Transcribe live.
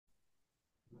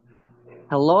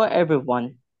Hello,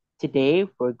 everyone. Today,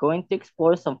 we're going to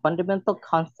explore some fundamental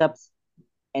concepts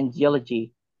in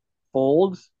geology: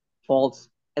 folds, faults,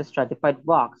 and stratified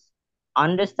rocks.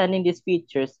 Understanding these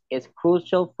features is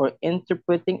crucial for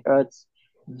interpreting Earth's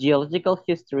geological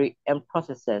history and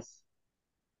processes.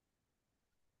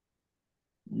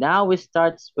 Now we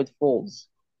start with folds.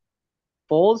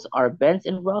 Folds are bends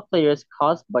in rock layers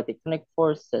caused by tectonic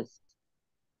forces.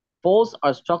 Faults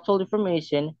are structural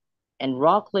deformation and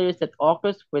rock layers that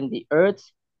occurs when the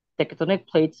Earth's tectonic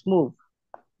plates move.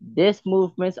 These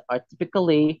movements are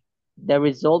typically the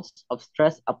results of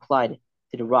stress applied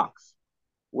to the rocks,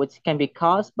 which can be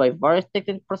caused by various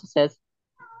tectonic processes,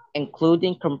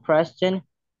 including compression,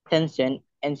 tension,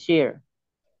 and shear.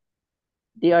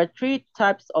 There are three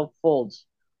types of folds.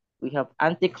 We have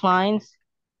anticlines,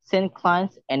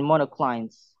 synclines, and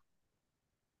monoclines.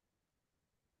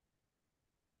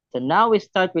 So now we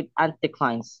start with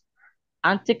anticlines.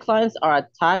 Anticlines are a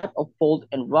type of fold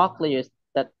in rock layers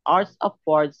that arch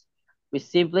upwards,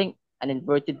 resembling an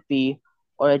inverted V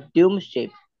or a dome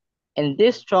shape. In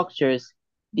these structures,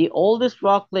 the oldest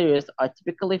rock layers are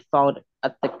typically found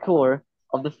at the core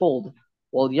of the fold,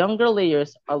 while younger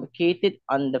layers are located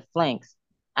on the flanks.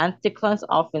 Anticlines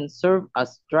often serve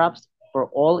as traps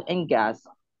for oil and gas,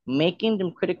 making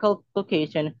them critical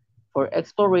location for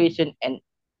exploration and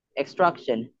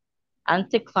extraction.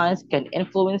 Anticlines can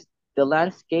influence the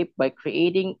landscape by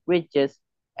creating ridges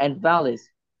and valleys,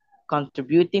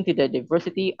 contributing to the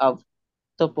diversity of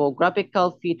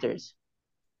topographical features.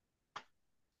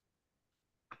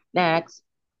 Next,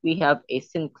 we have a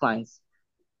synclines.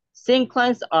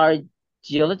 Synclines are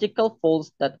geological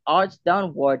folds that arch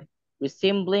downward,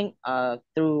 resembling a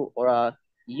through or a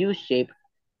U shape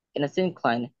in a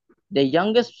syncline. The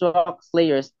youngest rock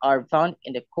layers are found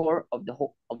in the core of the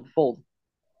fold,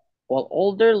 while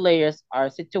older layers are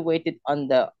situated on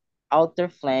the outer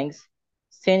flanks.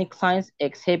 Synclines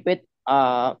exhibit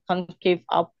a concave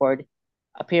upward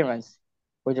appearance,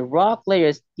 where the rock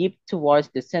layers dip towards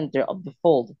the center of the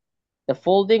fold. The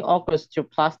folding occurs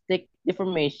through plastic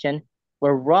deformation,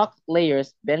 where rock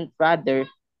layers bend rather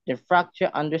than fracture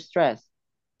under stress.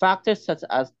 Factors such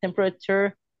as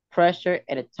temperature, pressure,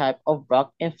 and the type of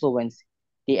rock influence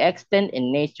the extent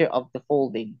and nature of the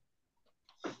folding.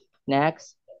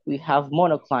 Next, we have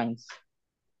monoclines.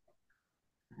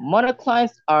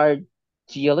 Monoclines are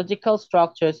geological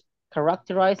structures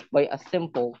characterized by a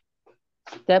simple,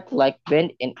 step-like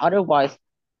bend in otherwise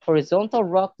horizontal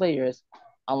rock layers,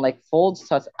 unlike folds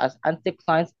such as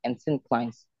anticlines and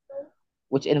synclines,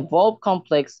 which involve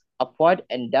complex upward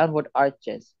and downward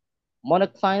arches.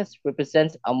 Monoclines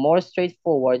represents a more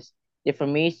straightforward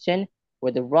deformation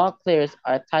where the rock layers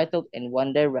are titled in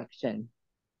one direction.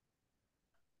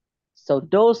 So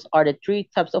those are the three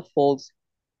types of folds.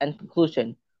 And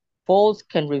conclusion: folds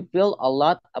can reveal a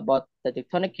lot about the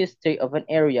tectonic history of an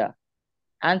area.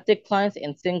 Anticlines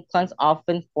and synclines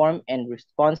often form in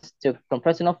response to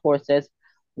compressional forces,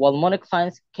 while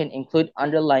monoclines can include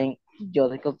underlying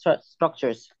geological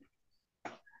structures.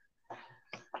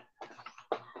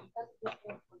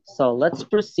 So let's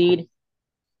proceed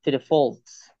to the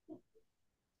folds.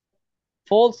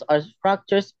 Folds are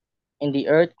fractures in the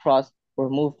earth crust where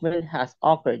movement has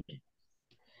occurred.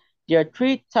 There are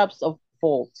three types of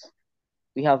folds.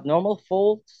 We have normal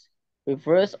folds,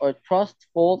 reverse or thrust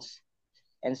folds,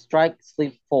 and strike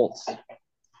slip folds.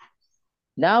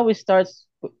 Now we starts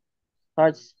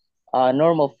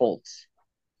normal folds.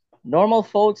 Normal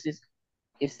folds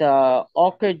is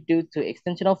occurred due to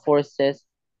extensional forces.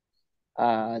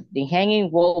 The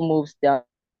hanging wall moves down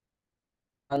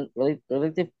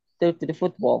relative to the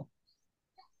footwall.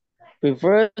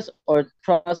 Reverse or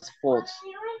thrust folds.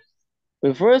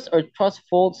 Reverse or thrust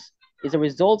folds is a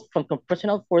result from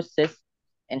compressional forces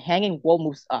and hanging wall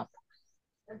moves up.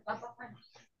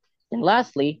 And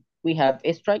lastly, we have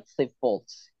a strike slip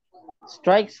folds.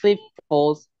 Strike slip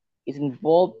folds is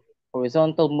involved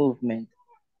horizontal movement.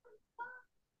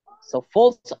 So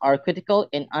faults are critical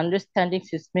in understanding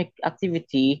seismic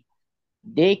activity.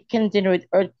 They can generate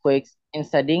earthquakes, and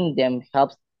studying them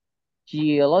helps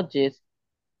geologists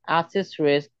assess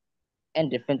risk in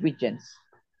different regions.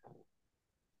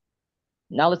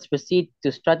 Now let's proceed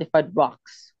to stratified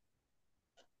rocks.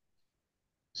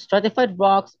 Stratified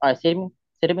rocks are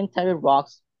sedimentary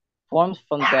rocks formed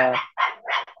from the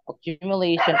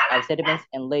accumulation of sediments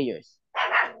and layers.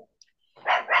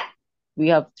 We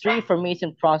have three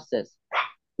formation processes.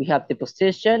 We have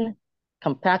deposition,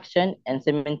 compaction, and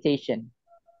cementation.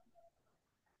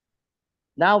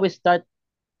 Now we start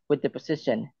with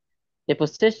deposition.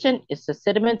 Deposition is the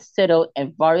sediments settle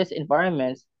in various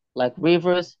environments like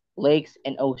rivers, lakes,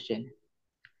 and ocean.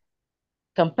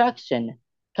 Compaction.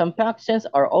 Compactions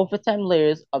are over-time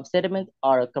layers of sediment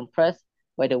are compressed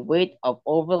by the weight of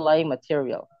overlying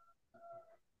material.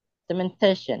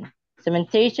 Cementation.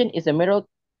 Cementation is a mineral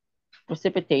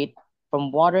precipitate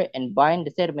from water and bind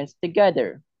the sediments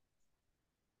together.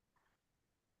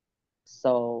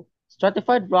 So,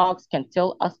 stratified rocks can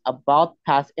tell us about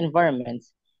past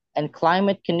environments and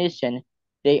climate condition.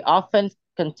 They often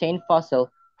contain fossil,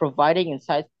 providing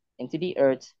insights into the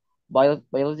Earth's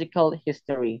biological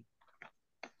history.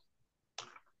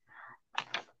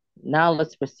 Now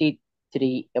let's proceed to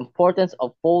the importance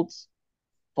of faults,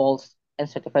 and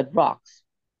stratified rocks.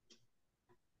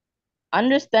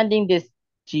 Understanding these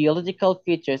geological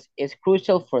features is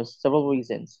crucial for several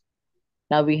reasons.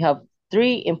 Now we have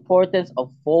three importance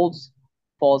of faults,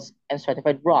 and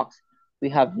stratified rocks. We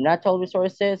have natural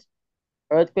resources,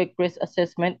 earthquake risk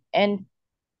assessment, and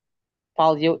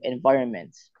paleo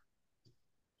environments.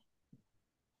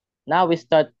 Now we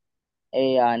start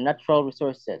natural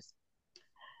resources.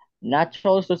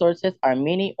 Natural resources are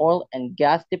many oil and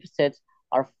gas deposits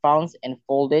are found in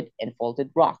folded and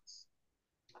faulted rocks.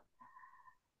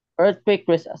 Earthquake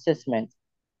risk assessment.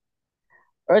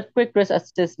 Earthquake risk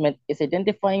assessment is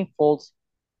identifying faults,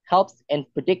 helps in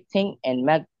predicting and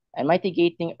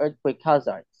mitigating earthquake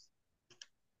hazards.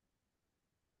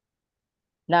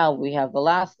 Now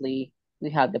lastly, we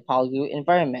have the paleo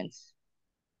environments.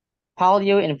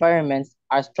 Paleo environments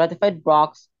are stratified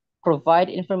rocks, provide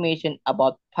information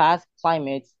about past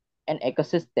climates and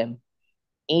ecosystem,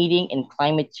 aiding in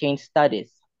climate change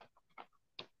studies.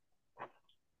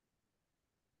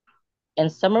 In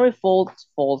summary,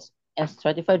 faults, and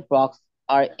stratified rocks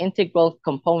are integral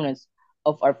components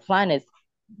of our planet's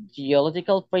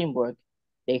geological framework.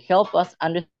 They help us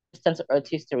understand Earth's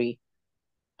history,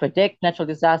 predict natural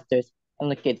disasters, and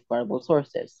locate variable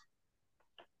sources.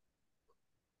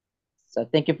 So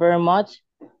thank you very much.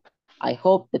 I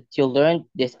hope that you learned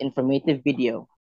this informative video.